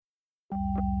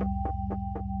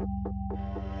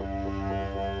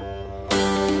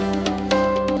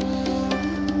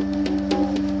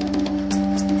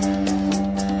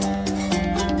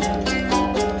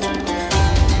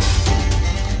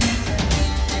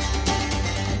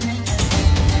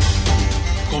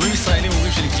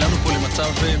הגענו פה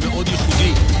למצב מאוד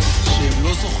ייחודי, שהם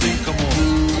לא זוכרים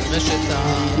כמוהו. רשת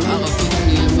הערבים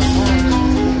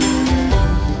מלבנון.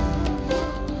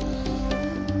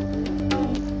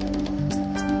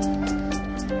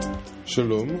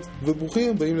 שלום, וברוכים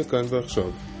הבאים לכאן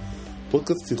ועכשיו.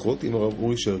 פודקאסט שיחות עם הרב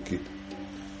אורי שרקי.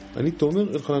 אני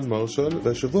תומר אלחנן מרשל,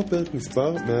 והשבוע פרק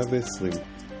מספר 120.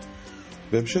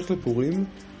 בהמשך לפורים,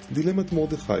 דילמת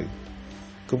מורדכי.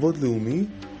 כבוד לאומי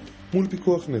מול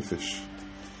פיקוח נפש.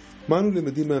 מה אנו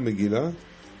למדים מהמגילה,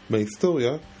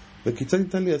 מההיסטוריה, וכיצד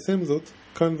ניתן ליישם זאת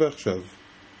כאן ועכשיו.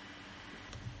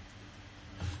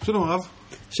 שלום הרב.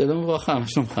 שלום וברכה, מה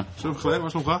שלומך? שלום חיים, מה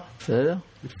שלומך? בסדר.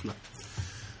 נפלא.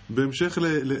 בהמשך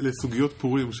לסוגיות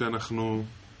פורים שאנחנו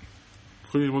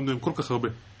יכולים ללמוד מהם כל כך הרבה.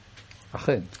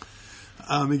 אכן.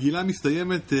 המגילה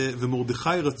מסתיימת ומורדכי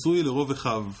רצוי לרוב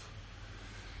אחיו.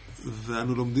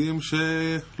 ואנו לומדים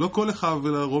שלא כל אחיו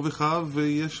אלא רוב אחיו,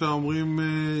 ויש האומרים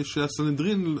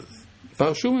שהסנהדרין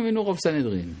פרשו ממנו רוב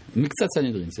סנהדרין. מקצת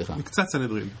סנהדרין, סליחה. מקצת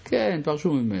סנהדרין. כן,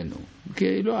 פרשו ממנו.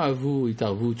 כי לא אהבו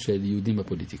התערבות של יהודים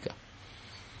בפוליטיקה.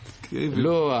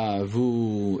 לא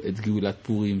אהבו את גאולת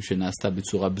פורים שנעשתה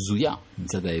בצורה בזויה,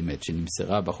 מצד האמת,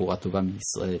 שנמסרה בחורה טובה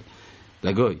מישראל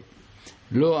לגוי.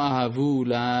 לא אהבו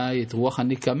אולי את רוח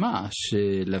הנקמה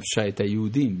שלבשה את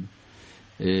היהודים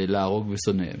להרוג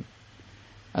בשונאיהם.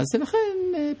 אז לכן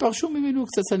פרשו ממנו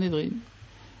קצת סנהדרין.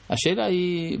 השאלה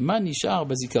היא, מה נשאר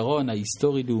בזיכרון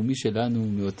ההיסטורי-לאומי שלנו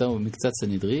מאותו מקצת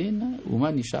סנהדרין,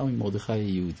 ומה נשאר ממורדכי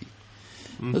היהודי?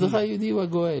 מורדכי היהודי הוא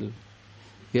הגואל.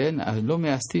 כן? לא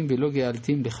מאסתים ולא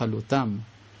גאלתים לכלותם,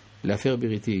 להפר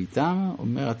בריתי איתם,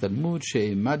 אומר התלמוד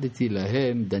שהעמדתי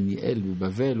להם דניאל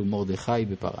בבבל ומורדכי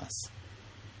בפרס,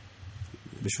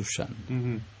 בשושן.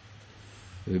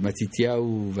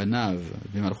 ומתתיהו ובניו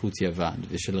במלכות יוון,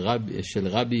 ושל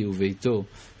רבי וביתו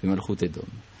במלכות אדום.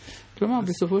 כלומר,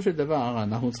 בסופו של דבר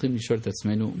אנחנו צריכים לשאול את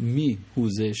עצמנו מי הוא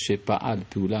זה שפעל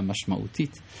פעולה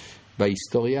משמעותית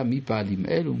בהיסטוריה, מי פעל עם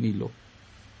אל ומי לא.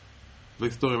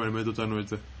 וההיסטוריה מלמד אותנו את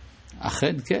זה.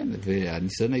 אכן כן,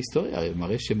 והניסיון ההיסטוריה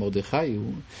מראה שמורדכי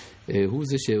הוא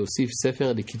זה שהוסיף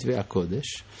ספר לכתבי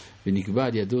הקודש, ונקבע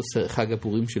על ידו חג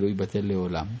הפורים שלו ייבטל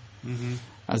לעולם.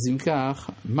 אז אם כך,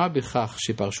 מה בכך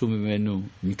שפרשו ממנו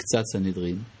מקצת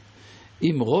סנהדרין,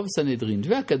 אם רוב סנהדרין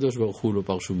והקדוש ברוך הוא לא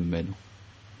פרשו ממנו?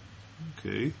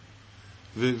 אוקיי.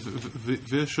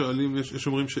 ויש שואלים, יש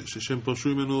אומרים שהם פרשו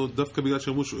ממנו דווקא בגלל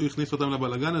שאמרו שהוא הכניס אותם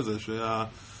לבלגן הזה,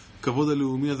 שהכבוד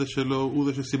הלאומי הזה שלו הוא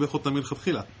זה שסיבך אותם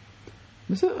מלכתחילה.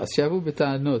 בסדר, אז שיבואו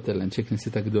בטענות על אנשי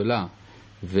כנסת הגדולה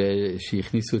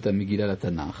ושהכניסו את המגילה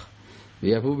לתנ"ך,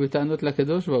 ויבואו בטענות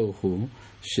לקדוש ברוך הוא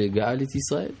שגאל את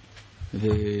ישראל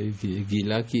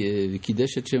וגילה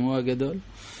וקידש את שמו הגדול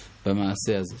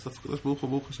במעשה הזה. בסוף הקדוש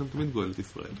ברוך השם תמיד גואל את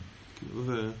ישראל.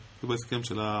 זה בהסכם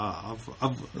של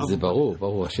זה ברור,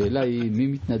 ברור. השאלה היא מי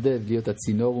מתנדב להיות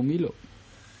הצינור ומי לא.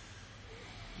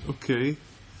 אוקיי.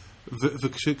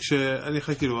 וכשאני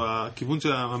חי, כאילו, הכיוון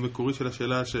המקורי של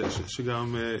השאלה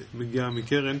שגם מגיע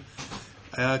מקרן,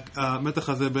 היה המתח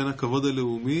הזה בין הכבוד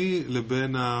הלאומי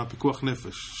לבין הפיקוח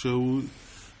נפש,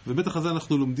 ובמתח הזה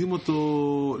אנחנו לומדים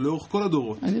אותו לאורך כל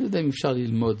הדורות. אני לא יודע אם אפשר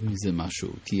ללמוד מזה משהו,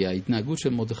 כי ההתנהגות של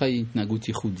מורדכי היא התנהגות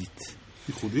ייחודית.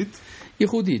 ייחודית?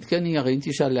 ייחודית, כן, הרי אם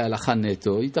תשאל להלכה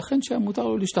נטו, ייתכן שמותר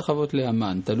לו להשתחוות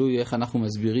לאמן, תלוי איך אנחנו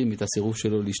מסבירים את הסירוב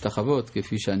שלו להשתחוות,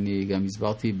 כפי שאני גם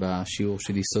הסברתי בשיעור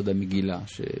של יסוד המגילה,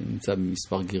 שנמצא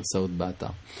במספר גרסאות באתר.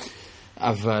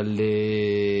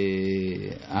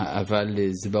 אבל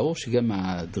זה ברור שגם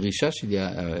הדרישה של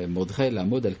מורדכי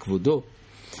לעמוד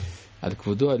על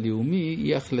כבודו הלאומי,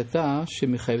 היא החלטה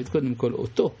שמחייבת קודם כל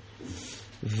אותו.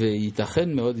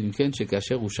 וייתכן מאוד אם כן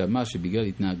שכאשר הוא שמע שבגלל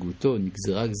התנהגותו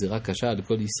נגזרה גזירה קשה על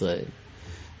כל ישראל,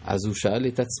 אז הוא שאל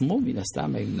את עצמו מן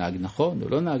הסתם האם נהג נכון או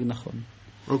לא נהג נכון.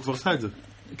 הוא כבר עשה את זה.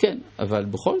 כן, אבל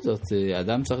בכל זאת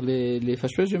אדם צריך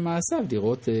לפשפש במעשיו,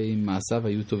 לראות אם מעשיו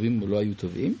היו טובים או לא היו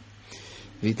טובים.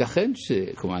 וייתכן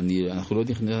כלומר, אנחנו לא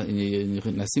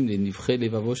נכנסים לנבחי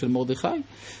לבבו של מורדכי,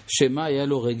 שמה היה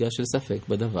לו רגע של ספק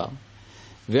בדבר.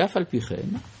 ואף על פי כן,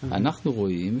 אנחנו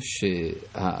רואים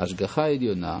שההשגחה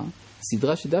העליונה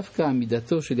סדרה שדווקא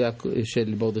עמידתו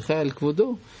של מורדכי על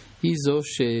כבודו היא זו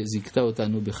שזיקתה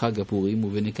אותנו בחג הפורים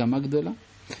ובנקמה גדולה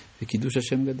וקידוש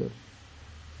השם גדול.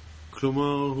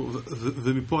 כלומר,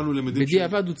 ומפה אנו למדים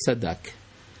בדיעבד הוא צדק.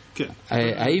 כן.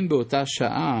 האם באותה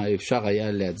שעה אפשר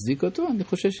היה להצדיק אותו? אני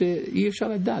חושב שאי אפשר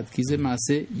לדעת, כי זה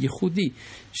מעשה ייחודי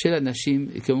של אנשים,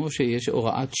 כמו שיש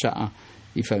הוראת שעה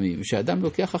לפעמים, שאדם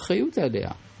לוקח אחריות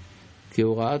עליה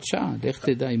כהוראת שעה, לך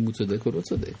תדע אם הוא צודק או לא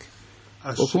צודק.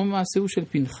 או כמו מעשהו של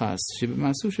פנחס,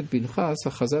 שבמעשהו של פנחס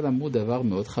החז"ל אמרו דבר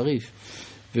מאוד חריף,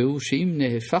 והוא שאם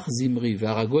נהפך זמרי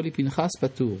והרגו לי פנחס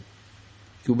פטור.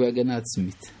 כי הוא בהגנה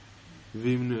עצמית.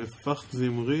 ואם נהפך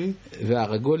זמרי?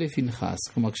 והרגו לפנחס,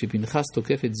 כלומר כשפנחס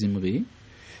תוקף את זמרי,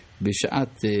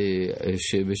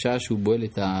 בשעה שהוא בועל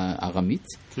את הארמית,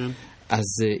 כן. אז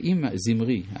אם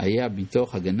זמרי היה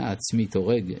מתוך הגנה עצמית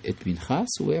הורג את פנחס,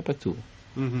 הוא היה פטור.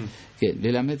 כן,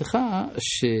 ללמדך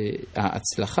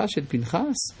שההצלחה של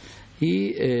פנחס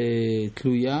היא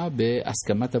תלויה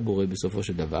בהסכמת הבורא בסופו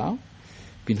של דבר.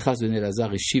 פנחס בן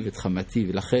אלעזר השיב את חמתי,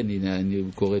 ולכן אני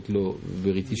קוראת לו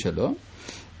בריתי שלום,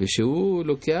 ושהוא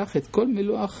לוקח את כל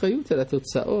מלוא האחריות על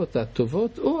התוצאות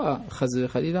הטובות או חס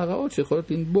וחלילה הרעות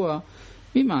שיכולות לנבוע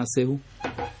ממעשהו.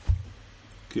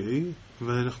 אוקיי,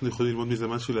 ואנחנו יכולים ללמוד מזה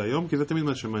משהו להיום, כי זה תמיד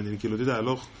מה שמעניין, כאילו, אתה יודע,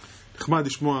 לא נחמד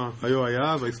לשמוע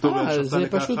היה וההיסטוריה שפתה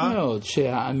לככה. זה פשוט מאוד,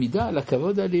 שהעמידה על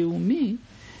הכבוד הלאומי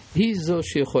היא זו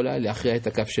שיכולה להכריע את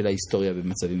הכף של ההיסטוריה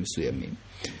במצבים מסוימים.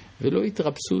 ולא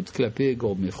התרפסות כלפי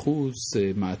גורמי חוץ,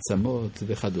 מעצמות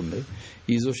וכדומה,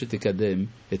 היא זו שתקדם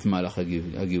את מהלך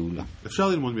הגאולה. אפשר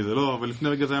ללמוד מזה, לא? אבל לפני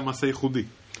רגע זה היה מעשה ייחודי.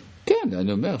 כן,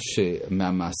 אני אומר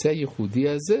שמהמעשה הייחודי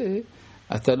הזה,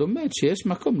 אתה לומד שיש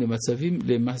מקום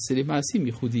למעשים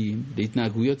ייחודיים,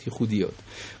 להתנהגויות ייחודיות.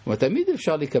 ותמיד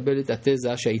אפשר לקבל את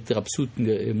התזה שההתרפסות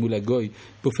מול הגוי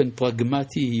באופן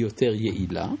פרגמטי היא יותר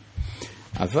יעילה,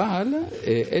 אבל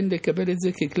אין לקבל את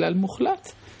זה ככלל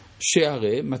מוחלט.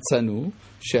 שהרי מצאנו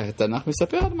שהתנ"ך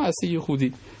מספר על מעשה ייחודי,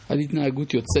 על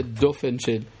התנהגות יוצאת דופן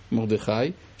של מורדכי,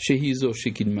 שהיא זו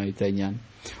שקידמה את העניין.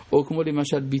 או כמו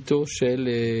למשל ביתו של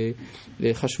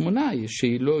חשמונאי,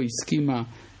 שהיא לא הסכימה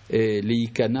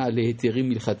להיכנע להיתרים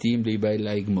מלכתיים להיבעל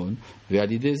להגמון,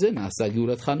 ועל ידי זה נעשה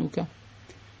גאולת חנוכה.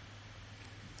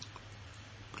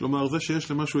 כלומר, זה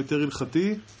שיש למשהו יותר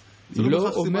הלכתי, זה לא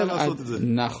בכך סיבה לעשות את זה.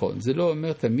 נכון, זה לא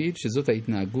אומר תמיד שזאת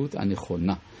ההתנהגות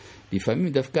הנכונה. לפעמים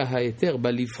דווקא היתר בא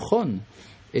לבחון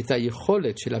את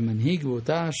היכולת של המנהיג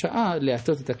באותה השעה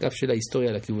להטות את הכף של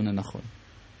ההיסטוריה לכיוון הנכון.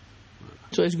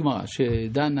 יש גמרא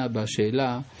שדנה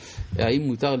בשאלה האם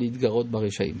מותר להתגרות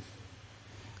ברשעים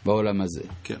בעולם הזה.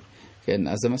 כן. כן,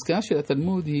 אז המסקנה של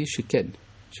התלמוד היא שכן,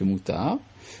 שמותר,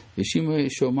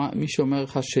 ומי שאומר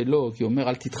לך שלא, כי הוא אומר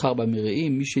אל תתחר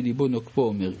במרעים, מי שליבו נוקפו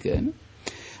אומר כן.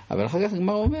 אבל אחר כך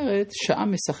הגמרא אומרת, שעה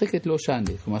משחקת לא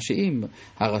שענה. כלומר שאם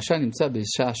הרשע נמצא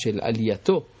בשעה של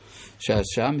עלייתו,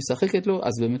 שהשעה משחקת לו,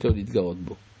 אז באמת לא להתגרות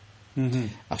בו.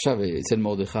 עכשיו, אצל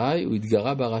מורדכי, הוא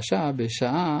התגרה ברשע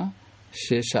בשעה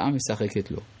ששעה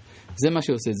משחקת לו. זה מה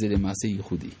שעושה את זה למעשה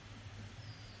ייחודי.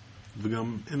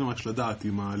 וגם אין ממש לדעת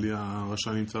אם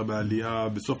הרשע נמצא בעלייה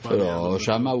בסוף העלייה. לא,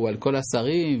 שמה הוא על כל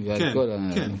השרים ועל כן, כל...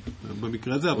 כן,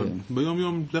 במקרה הזה, אבל ביום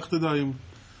יום, לך תדע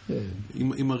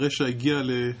אם הרשע הגיע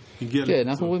כן,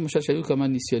 אנחנו רואים למשל שהיו כמה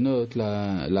ניסיונות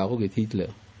להרוג את היטלר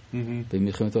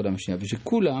במלחמת העולם השנייה,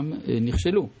 ושכולם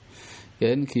נכשלו,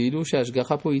 כן? כאילו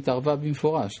שההשגחה פה התערבה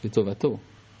במפורש לטובתו.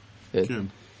 כן.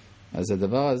 אז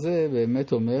הדבר הזה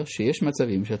באמת אומר שיש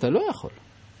מצבים שאתה לא יכול.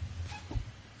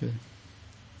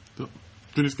 טוב,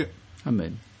 שנזכה.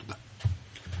 אמן.